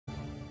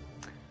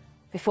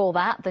Before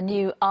that, the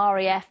new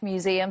RAF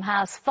Museum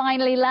has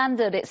finally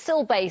landed. It's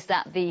still based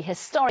at the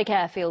historic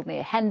airfield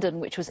near Hendon,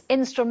 which was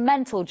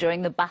instrumental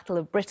during the Battle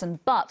of Britain,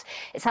 but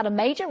it's had a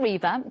major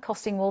revamp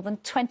costing more than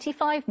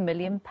 £25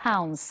 million.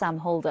 Sam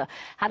Holder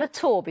had a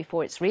tour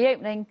before its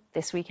reopening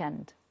this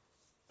weekend.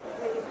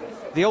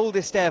 The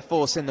oldest air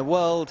force in the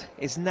world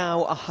is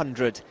now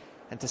 100,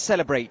 and to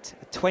celebrate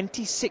a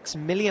 £26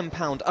 million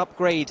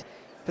upgrade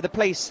for the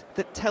place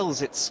that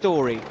tells its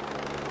story.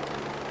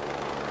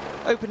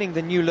 Opening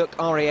the new-look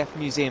RAF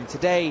Museum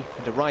today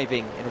and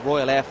arriving in a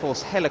Royal Air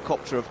Force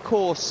helicopter, of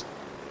course,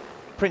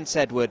 Prince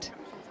Edward.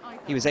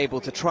 He was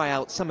able to try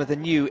out some of the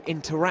new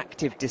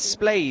interactive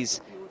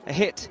displays, a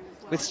hit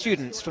with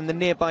students from the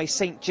nearby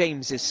St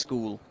James's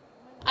School.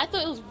 I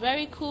thought it was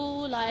very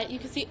cool, like you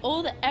could see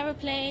all the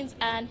aeroplanes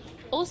and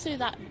also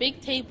that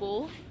big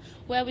table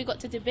where we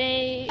got to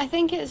debate. I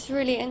think it's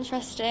really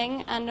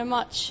interesting and a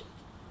much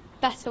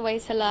better way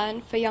to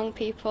learn for young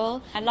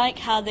people. I like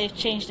how they've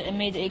changed it and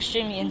made it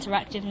extremely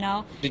interactive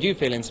now. Did you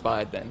feel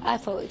inspired then? I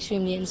felt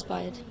extremely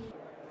inspired.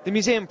 The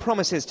museum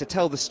promises to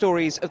tell the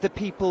stories of the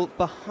people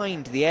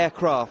behind the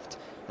aircraft,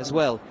 as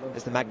well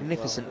as the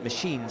magnificent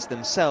machines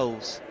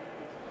themselves.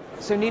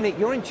 So Nina,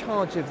 you're in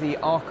charge of the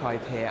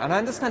archive here, and I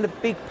understand a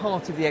big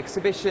part of the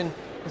exhibition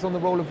is on the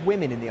role of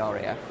women in the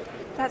RAF.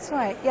 That's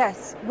right,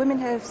 yes. Women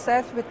have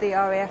served with the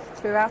RAF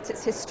throughout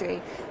its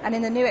history, and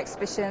in the new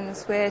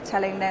exhibitions we're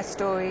telling their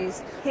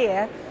stories.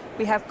 Here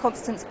we have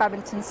Constance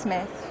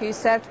Babington-Smith, who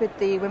served with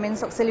the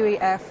Women's Auxiliary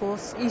Air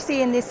Force. You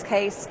see in this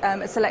case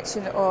a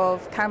selection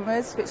of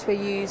cameras which were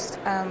used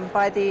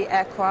by the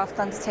aircraft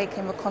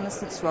undertaking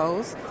reconnaissance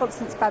roles.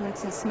 Constance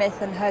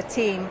Babington-Smith and her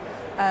team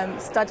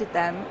studied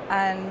them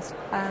and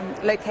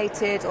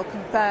located or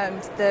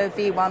confirmed the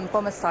V1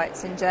 bomber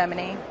sites in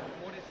Germany.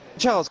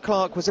 Charles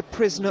Clark was a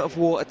prisoner of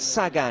war at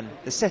Sagan,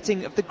 the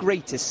setting of The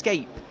Great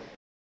Escape.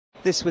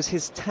 This was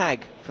his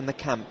tag from the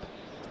camp.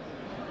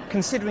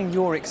 Considering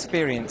your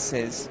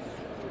experiences,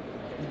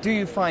 do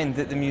you find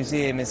that the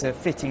museum is a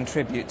fitting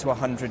tribute to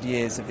 100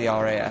 years of the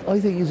RAF?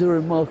 I think it's a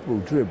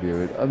remarkable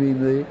tribute. I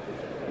mean,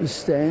 the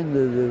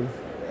standard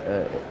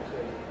of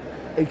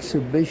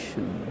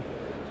exhibition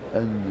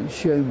and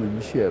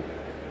showmanship,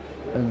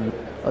 and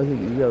I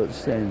think it's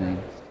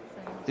outstanding.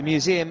 The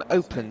museum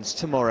opens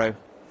tomorrow.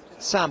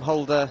 Sam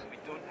Holder,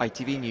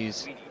 ITV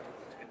News.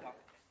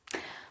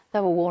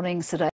 There were warnings today.